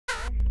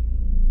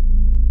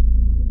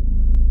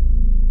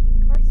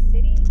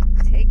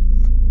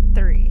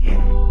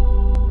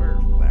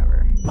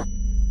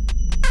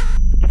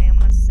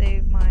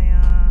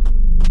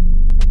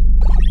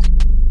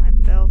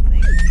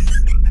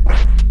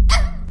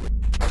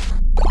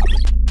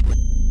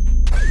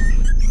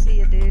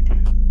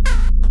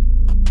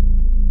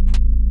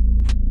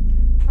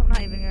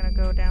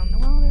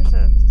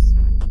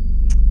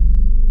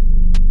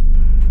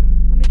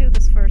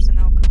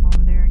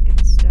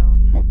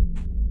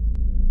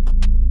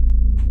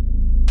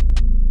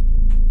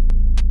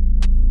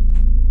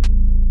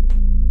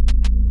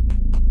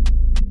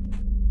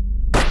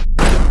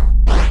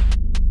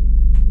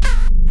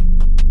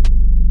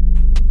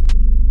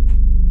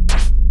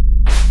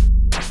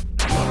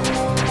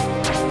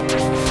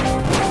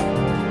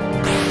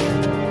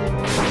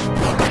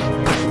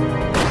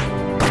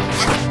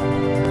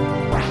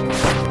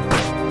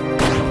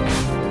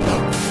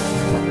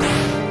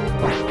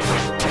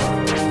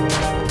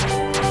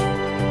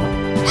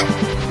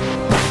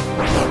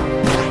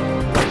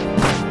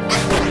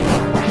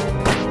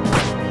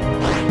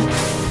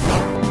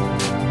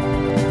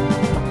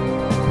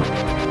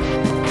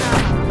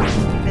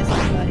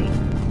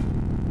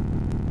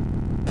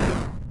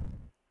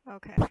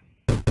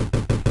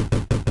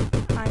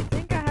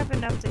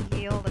enough to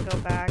heal to go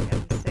back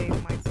and save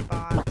my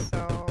spot,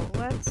 so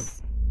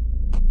let's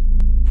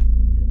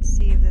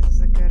see if this is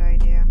a good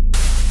idea.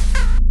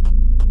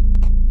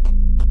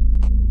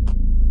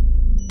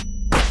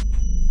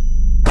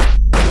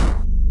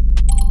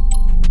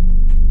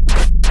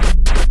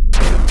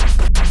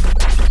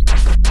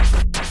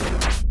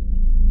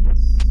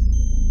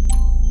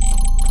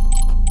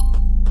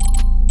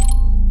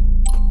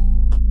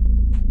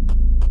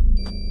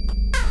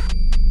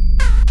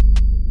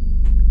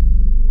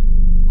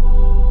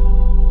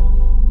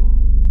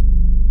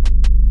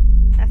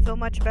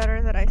 Much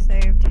better that I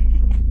saved.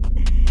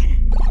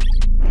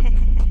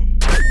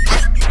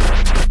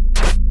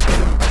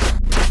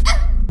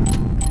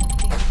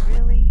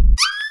 Really?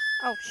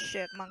 Oh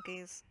shit,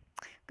 monkeys.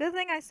 Good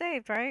thing I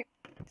saved, right?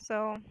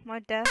 So my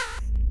death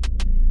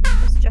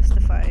was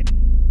justified.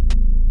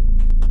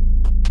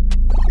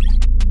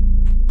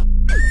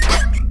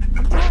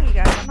 I'm telling you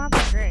guys, I'm not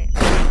that great.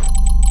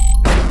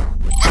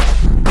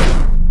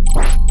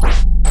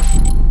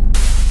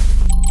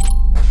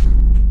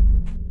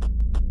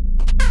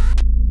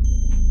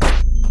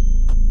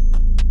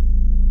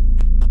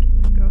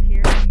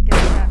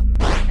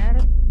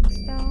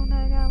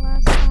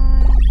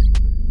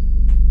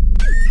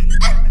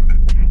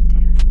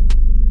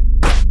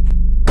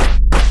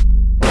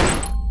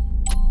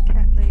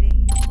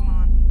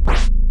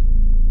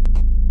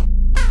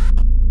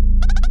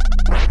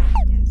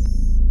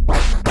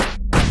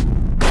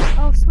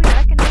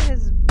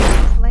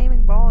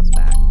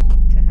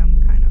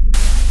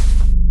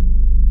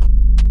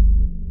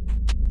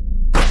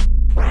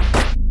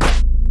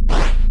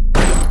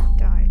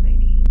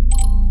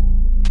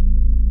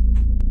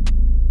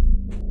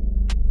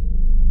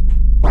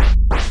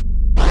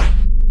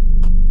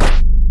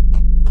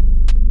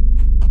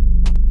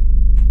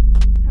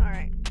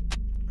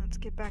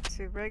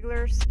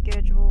 Regular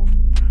schedule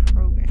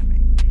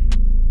programming.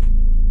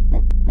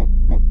 Why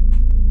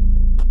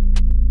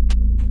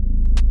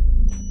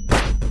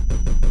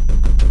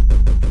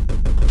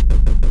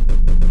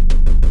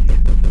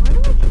do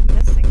I keep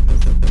missing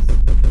this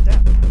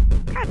step?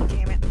 God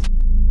damn it.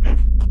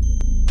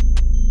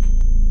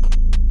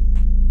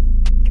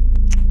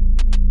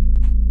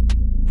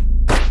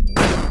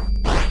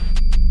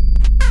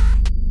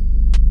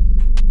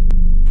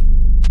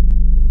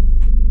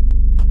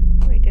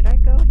 Wait, did I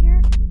go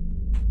here?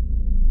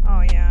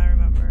 Oh yeah, I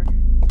remember.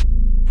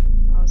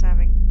 I was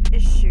having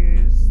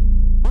issues.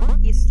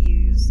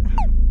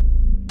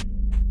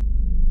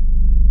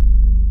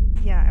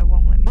 Yeah, it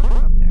won't let me go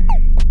up there.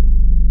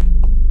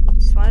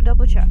 Just want to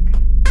double check.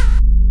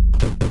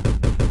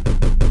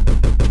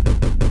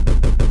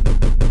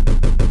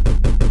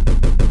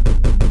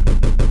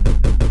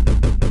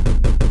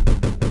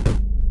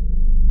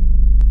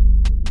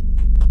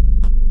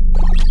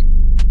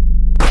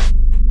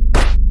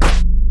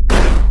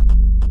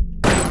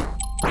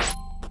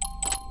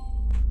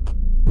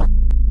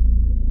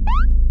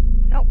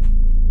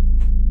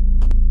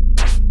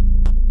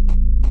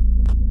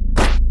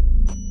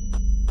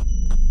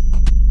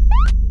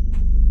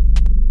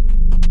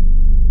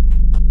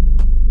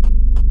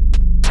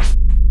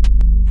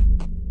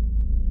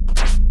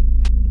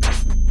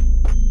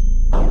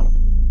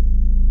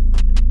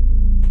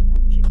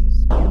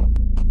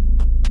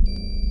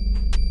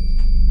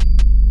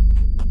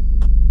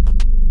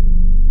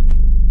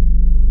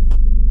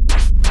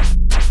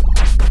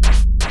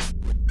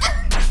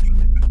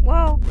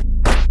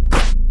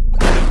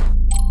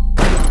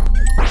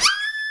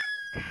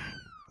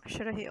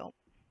 Should have healed.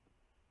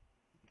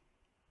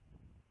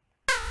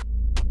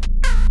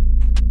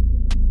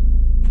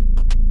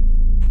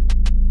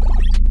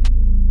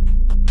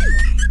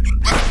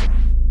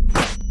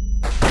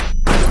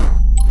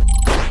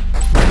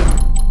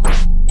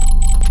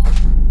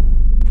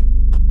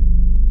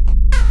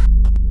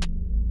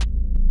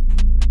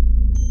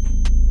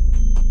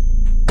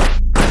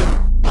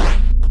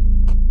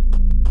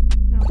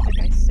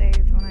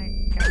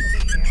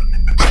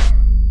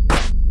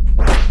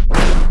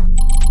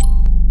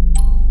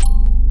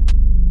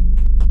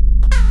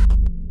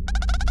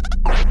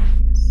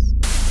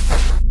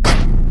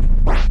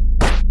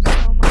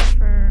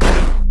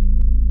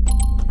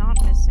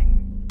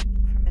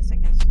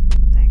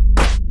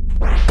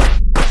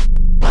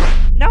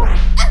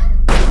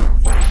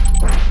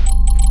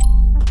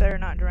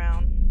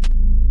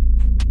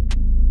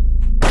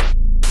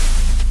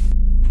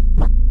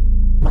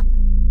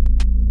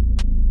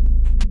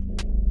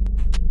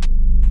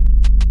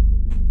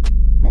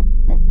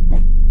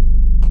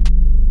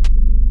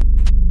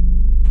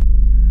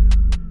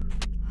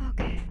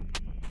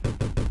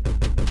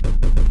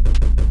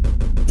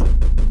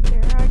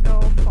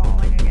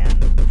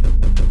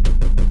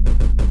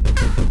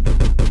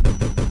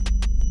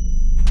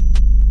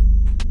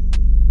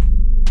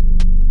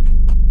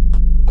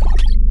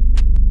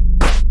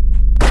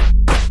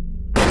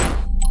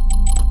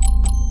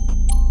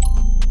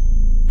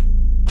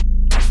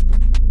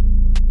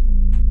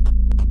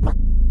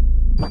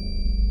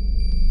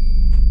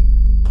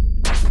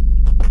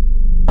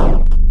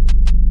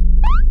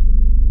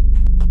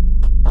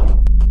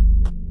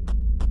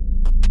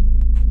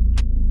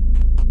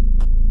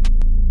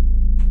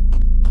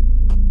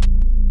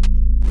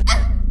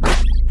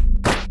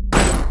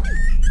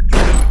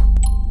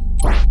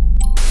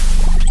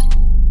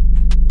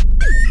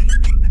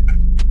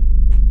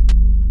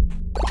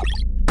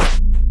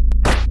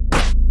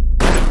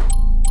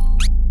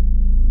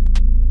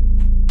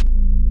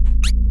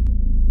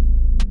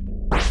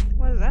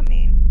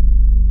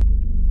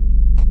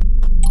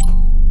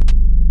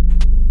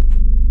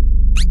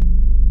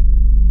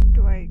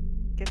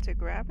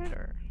 grab it,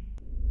 or?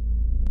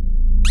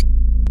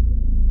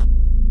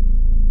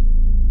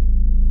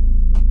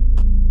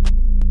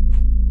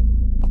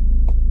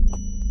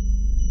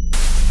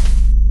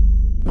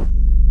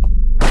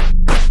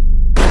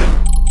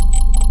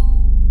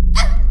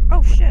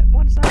 Oh shit,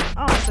 what's that?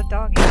 Oh, it's a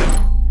doggy.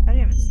 I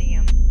didn't even see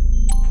him.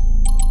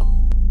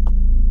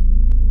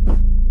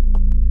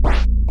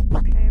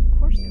 Okay, of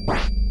course it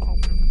was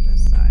open from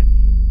this side.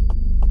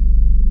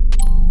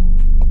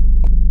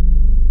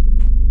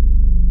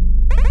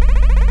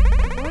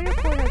 The royal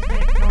court has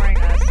been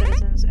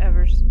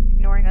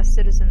ignoring us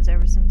citizens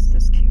ever since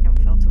this kingdom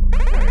fell to a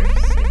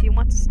curse. If you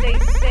want to stay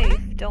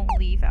safe, don't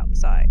leave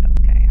outside.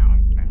 Okay, I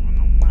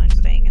don't mind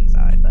staying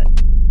inside, but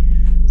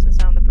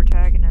since I'm the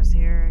protagonist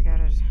here, I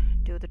gotta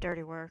do the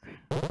dirty work.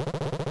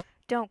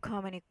 Don't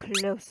come any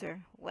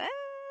closer. What?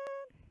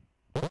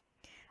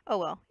 Oh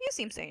well, you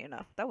seem sane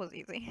enough. That was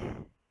easy.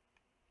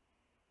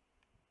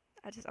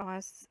 All I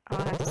have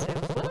to say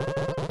was,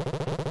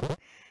 what?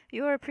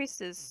 You are a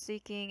priestess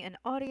seeking an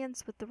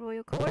audience with the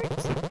royal court.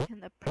 In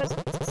the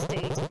present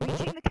state,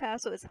 reaching the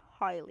castle is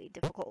highly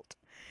difficult.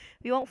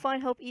 You won't find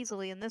help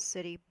easily in this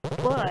city,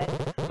 but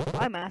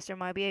my master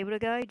might be able to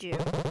guide you.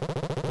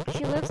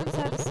 She lives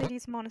inside the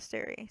city's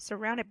monastery,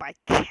 surrounded by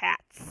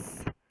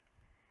cats.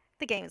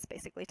 The game is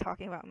basically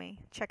talking about me.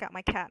 Check out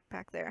my cat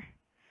back there.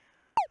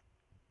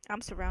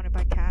 I'm surrounded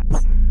by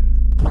cats.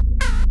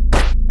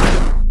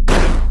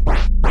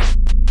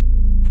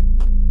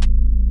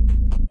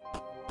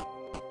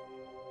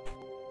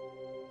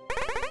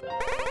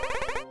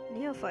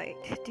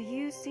 Neophyte, do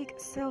you seek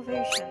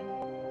salvation?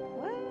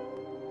 What?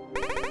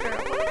 Girl,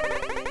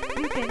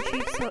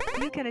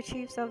 what? You can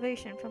achieve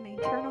salvation from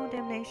eternal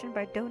damnation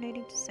by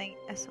donating to Saint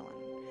Esselin.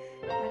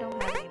 I don't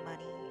have any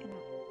money.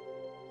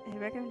 A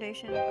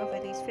recommendation of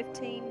at least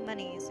 15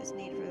 monies is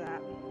needed for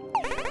that.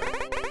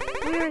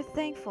 We are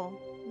thankful.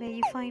 May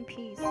you find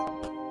peace.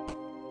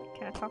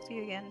 Can I talk to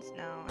you again?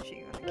 No,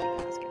 she's gonna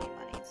keep asking me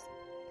monies.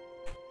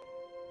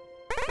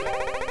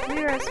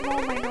 We are a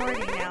small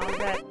minority now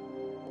that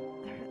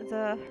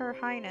Her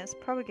Highness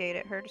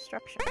propagated her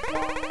destruction.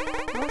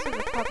 Most of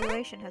the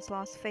population has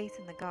lost faith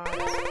in the gods.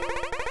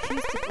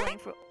 She's to blame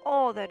for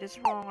all that is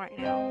wrong right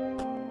now.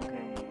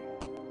 Okay.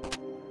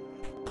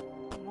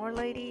 More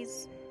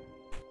ladies.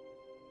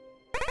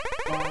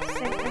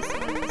 Saint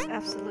Esselin is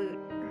absolute.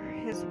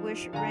 His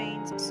wish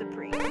reigns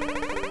supreme.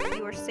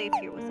 You are safe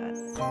here with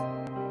us.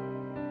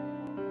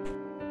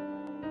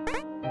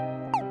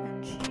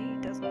 And she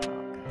doesn't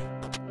talk.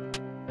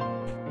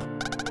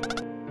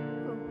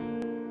 Oh,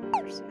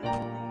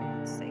 personality.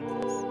 Let's save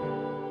this.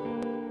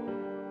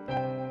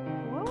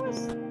 What was...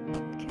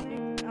 Can I...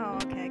 Oh,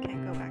 okay, I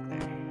can't go back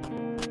there.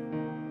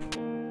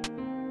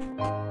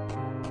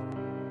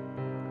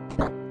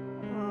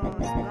 Oh,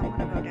 so I'm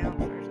gonna go down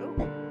first. Oh,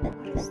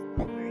 what is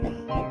over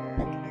here?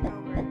 Can I go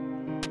over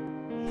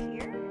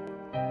here?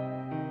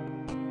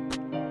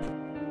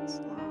 It's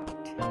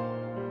locked.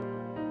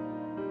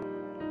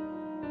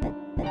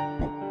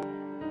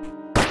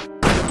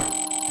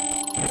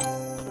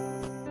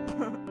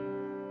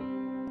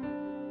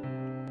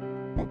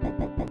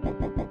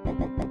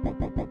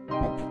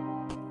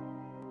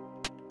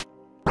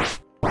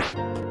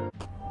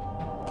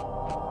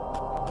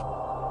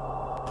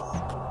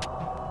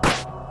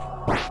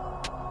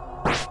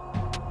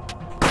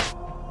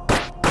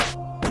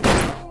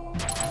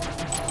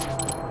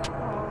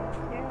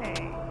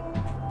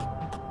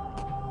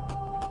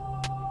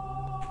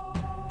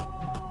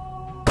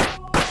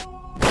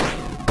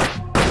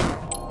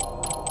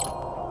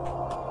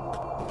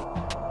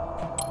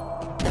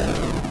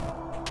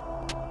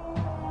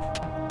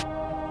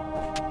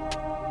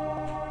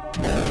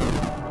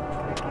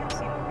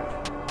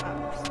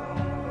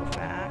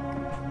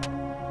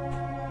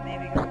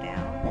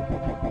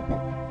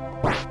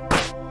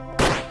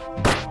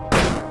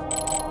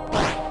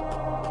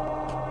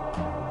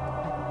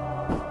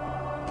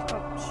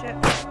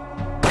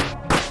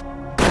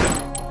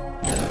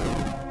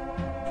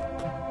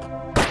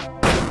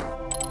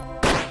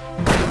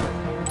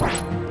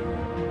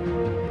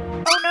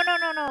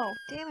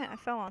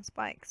 Fell on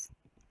spikes.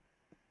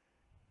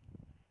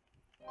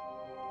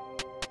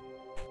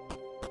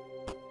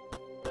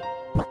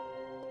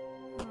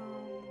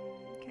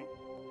 Okay.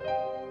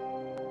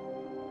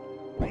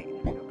 Wait,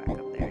 let me go back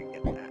up there and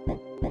get that.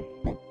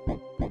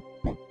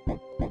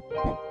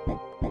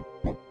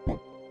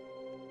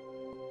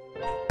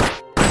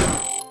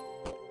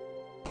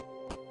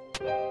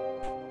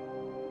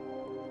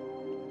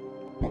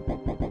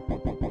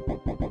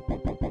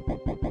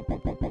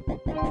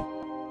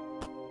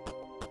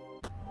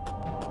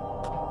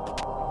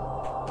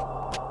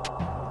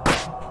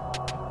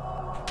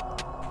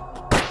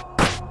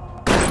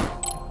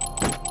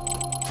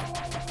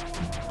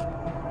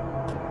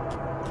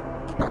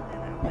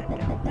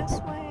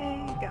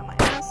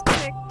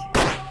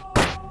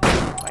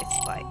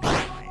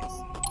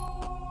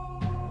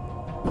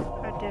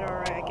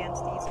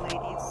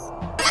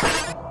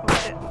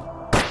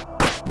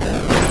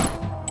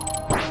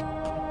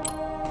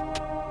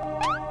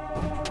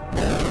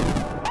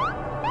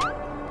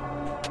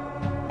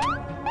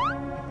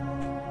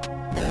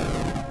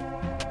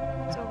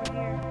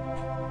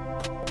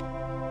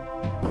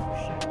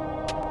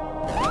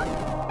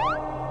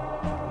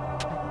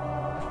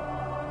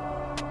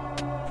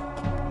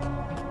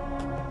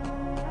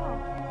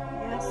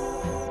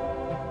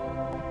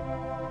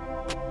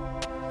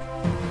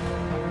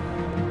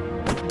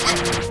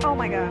 Oh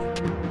my god.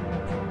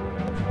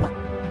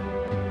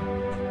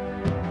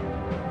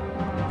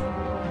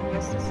 I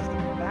guess this is the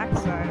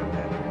backside of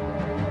it.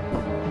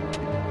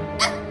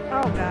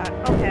 Oh god,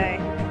 okay.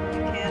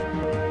 You can't.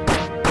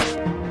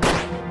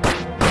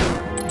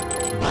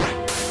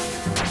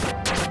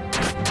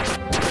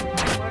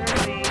 What are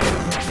these?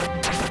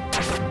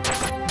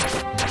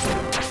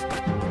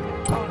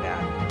 Oh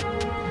god.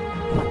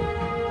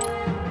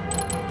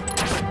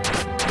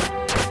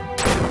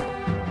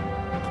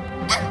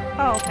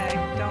 Oh, okay.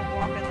 Don't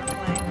walk in the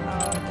flame.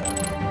 Oh, okay.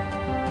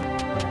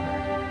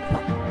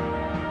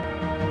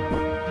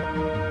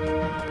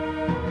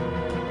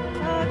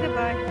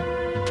 Goodbye.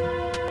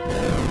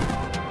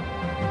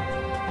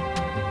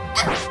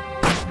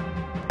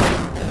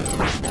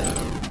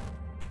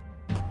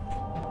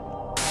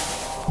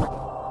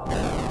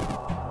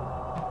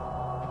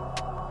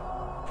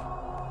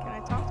 Can I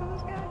talk to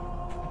this guy?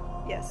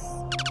 Yes.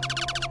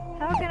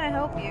 How can I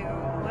help you?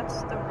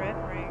 What's the red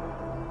ring?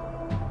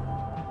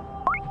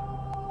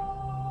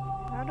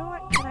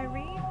 Can I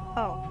read?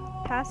 Oh.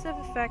 Passive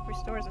effect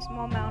restores a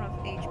small amount of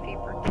HP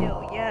per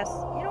kill. Yes.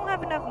 You don't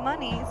have enough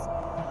monies.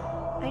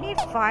 I need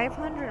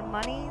 500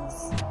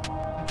 monies.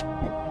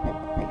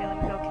 Okay, let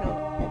me go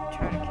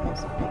try to kill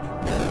some people.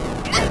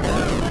 Get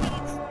more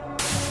monies!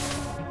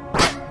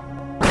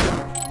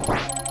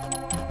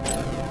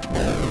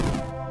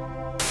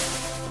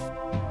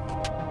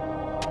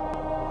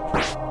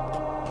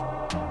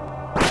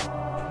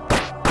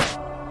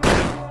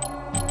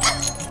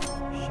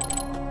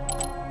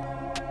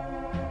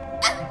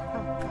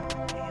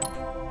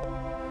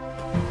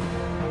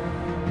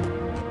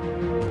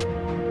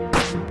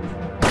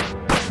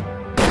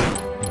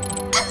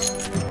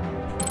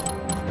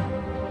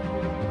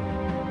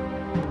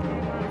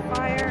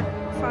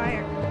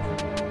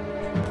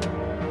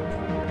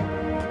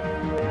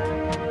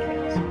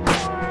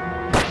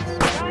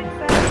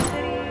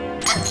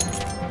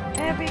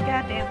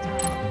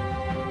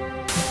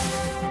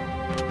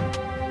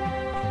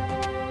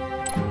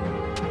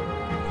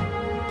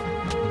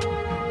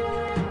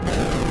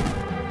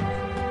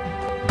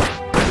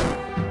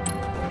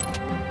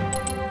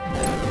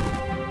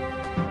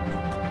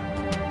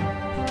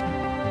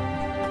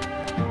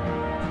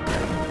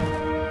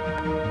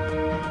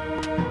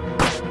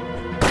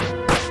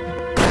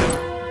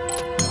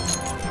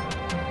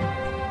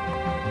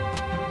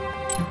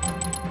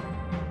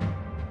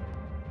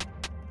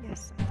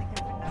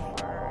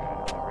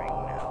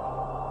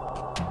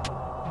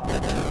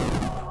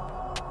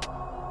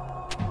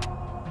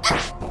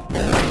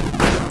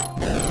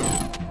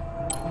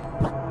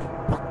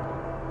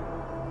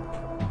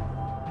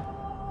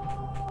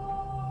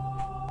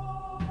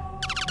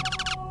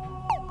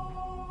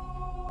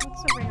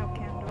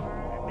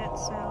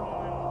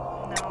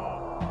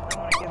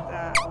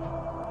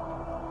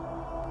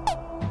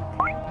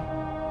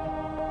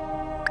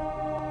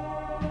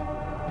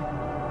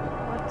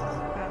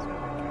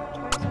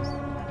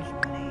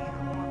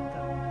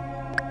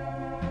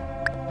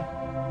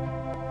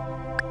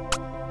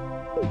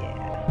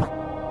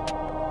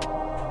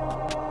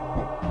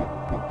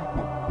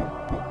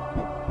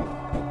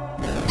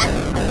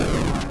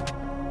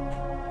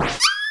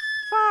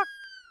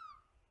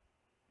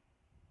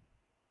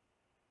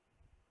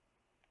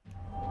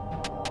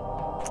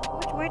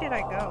 Where did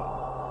I go?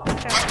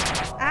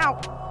 Ow!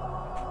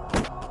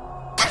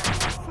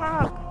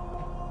 Fuck!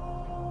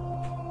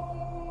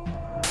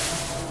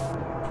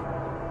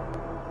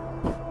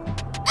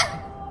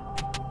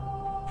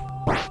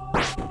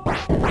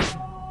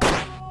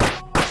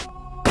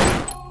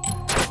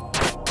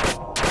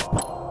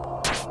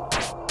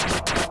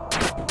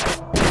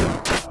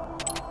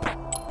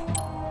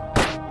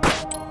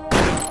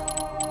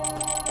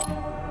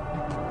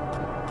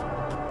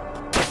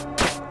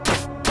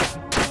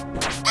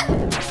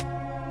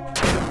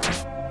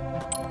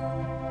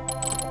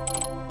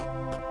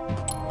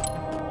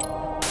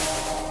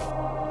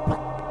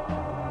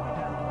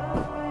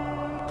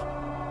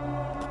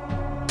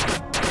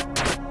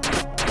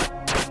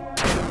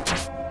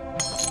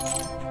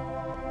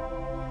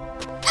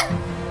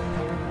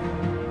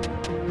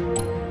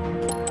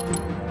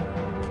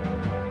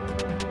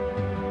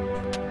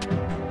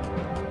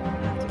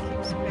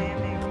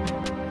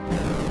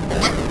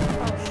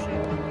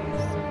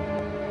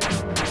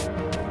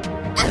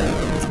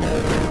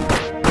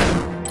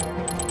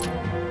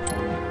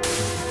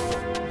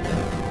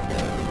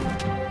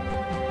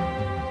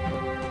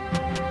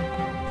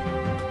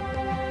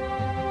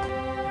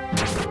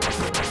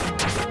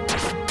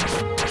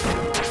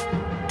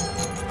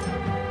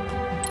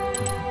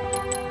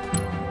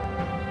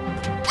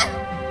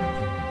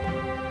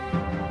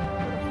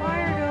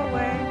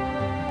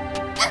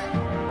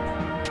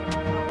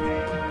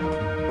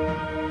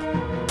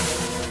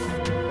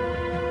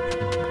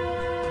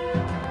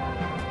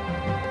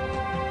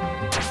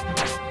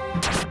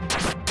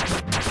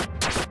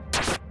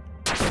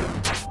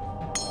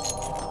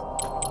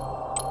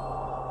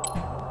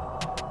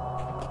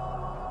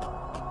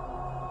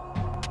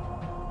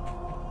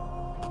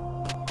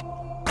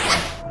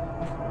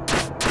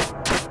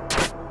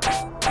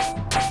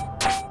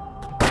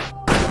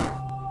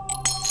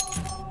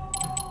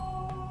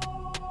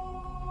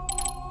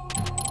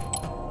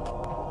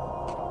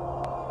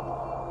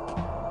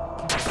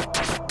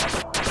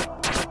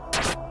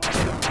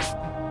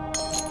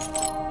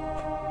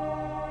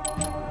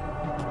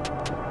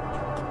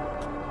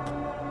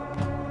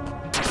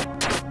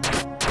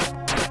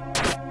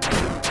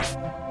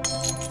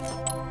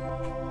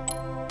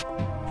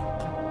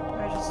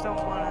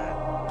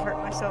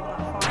 still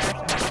not fire, so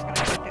I'm just gonna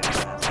keep doing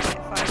this to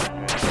get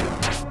 500.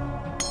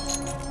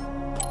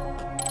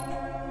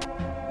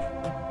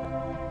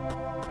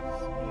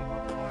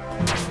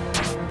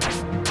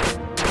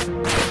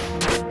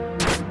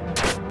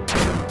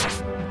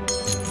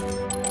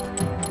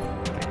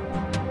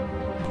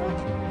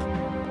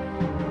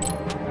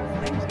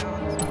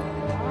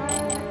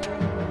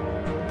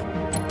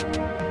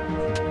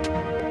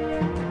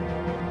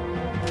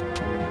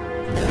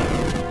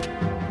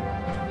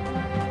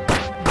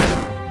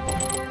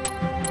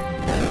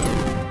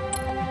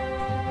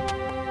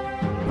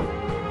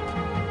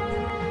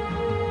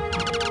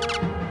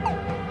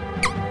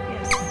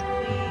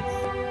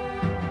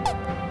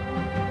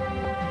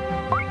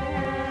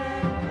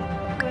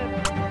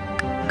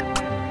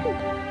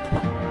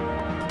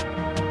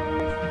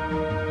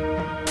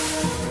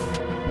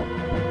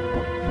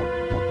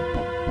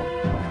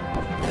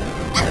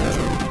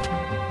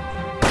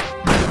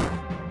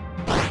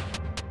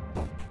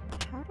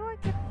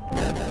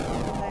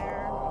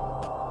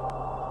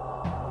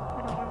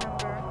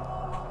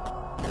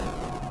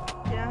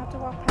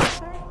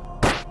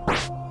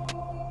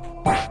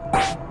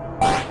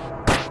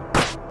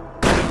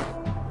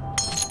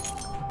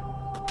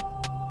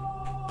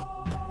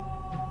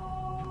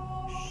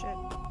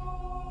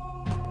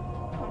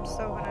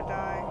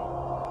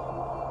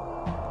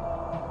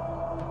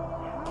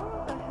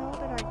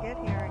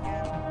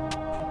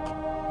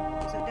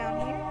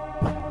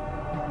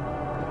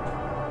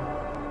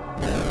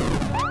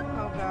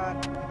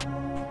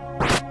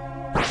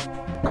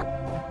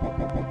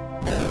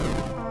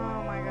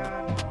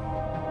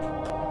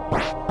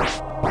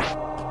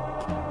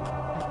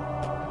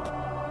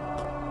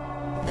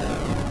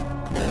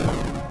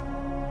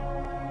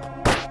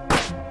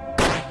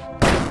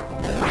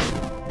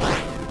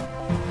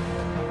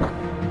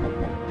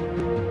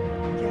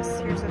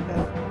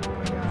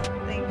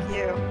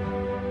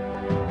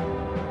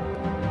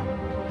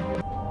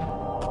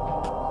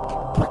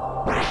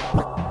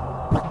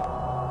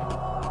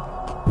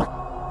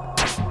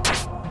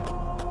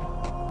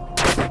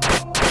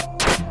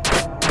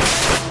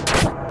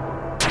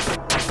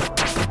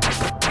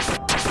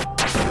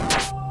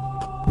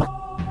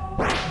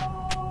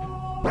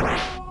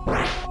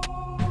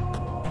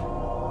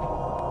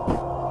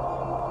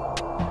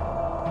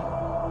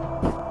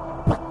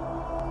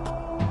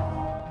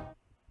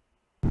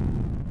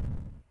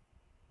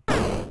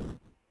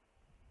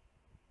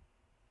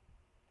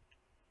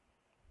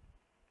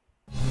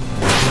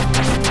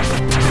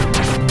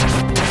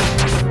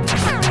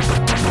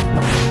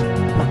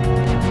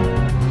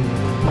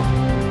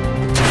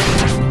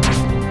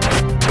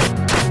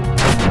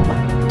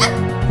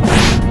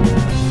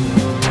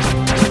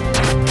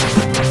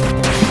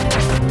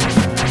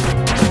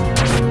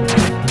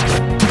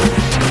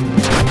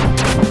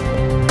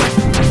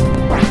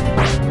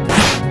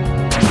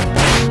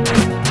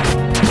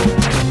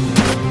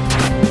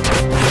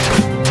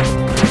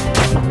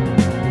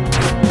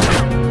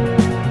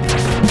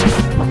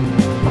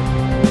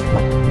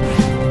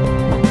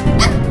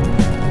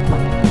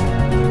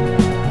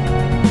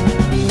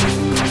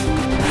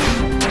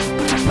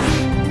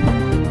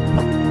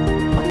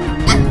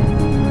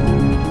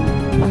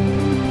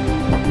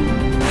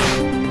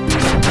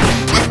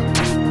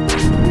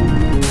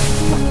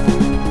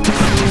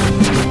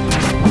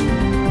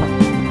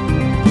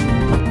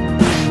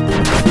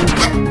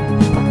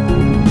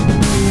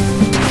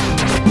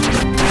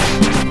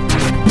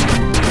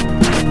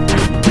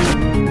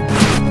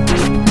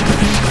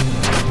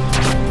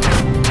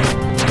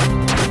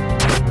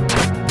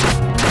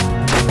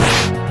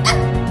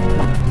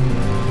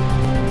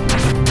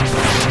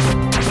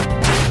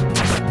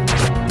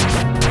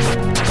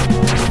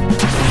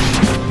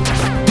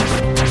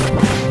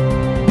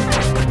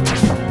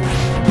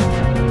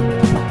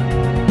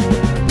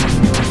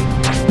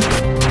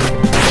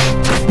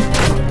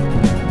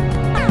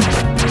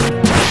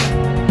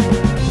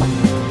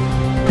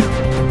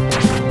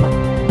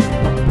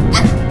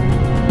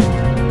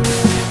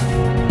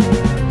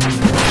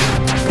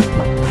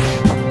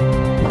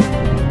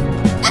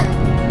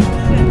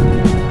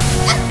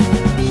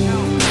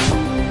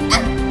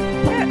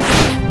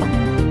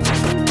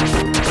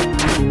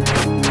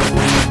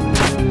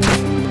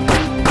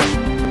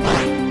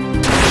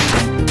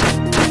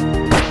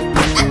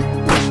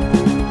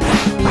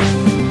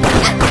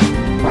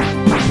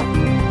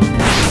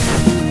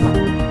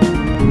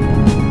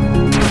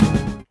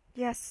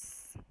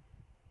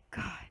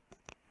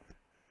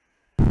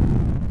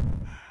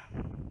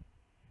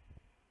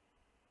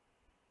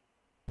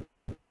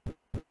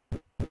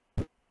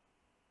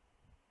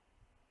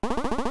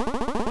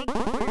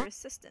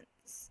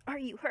 assistance. Are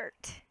you hurt?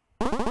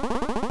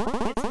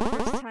 It's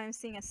the first time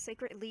seeing a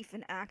sacred leaf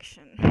in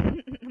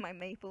action. My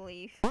maple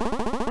leaf.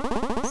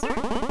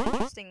 Certainly an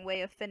interesting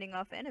way of fending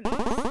off enemies,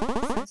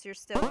 since you're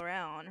still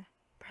around.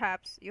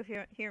 Perhaps you'll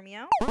hear me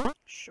out?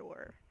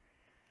 Sure.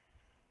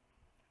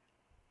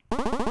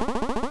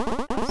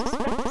 I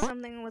suspected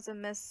something was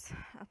amiss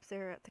up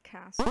there at the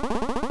castle. The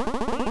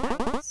I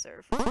once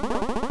served was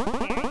noble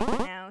and caring,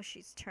 but now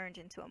she's turned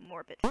into a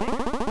morbid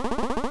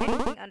figure.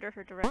 Anything under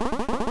her direct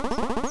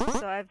control.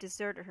 So I've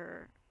deserted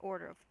her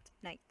order of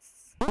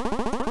knights.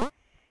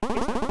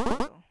 Here's my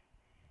proposal.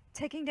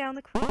 Taking down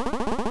the queen.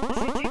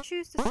 Should you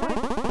choose to side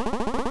with me,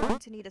 you're going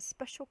to need a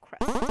special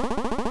crest.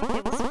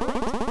 It will split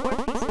into 4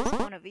 pieces.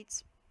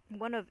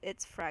 One of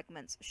its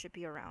fragments should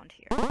be around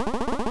here.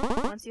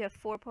 Once you have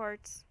 4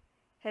 parts,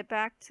 head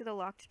back to the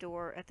locked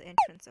door at the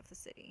entrance of the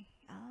city.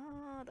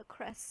 Ah, the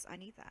crests. I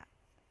need that.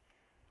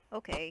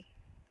 Okay.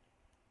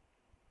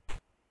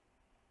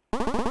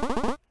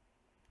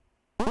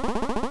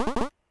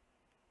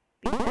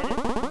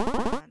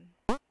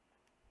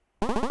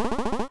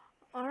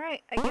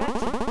 Alright, I got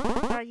you.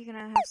 I thought you were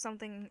gonna have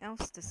something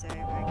else to say, but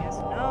I guess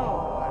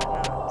no, I'm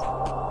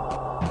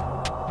not.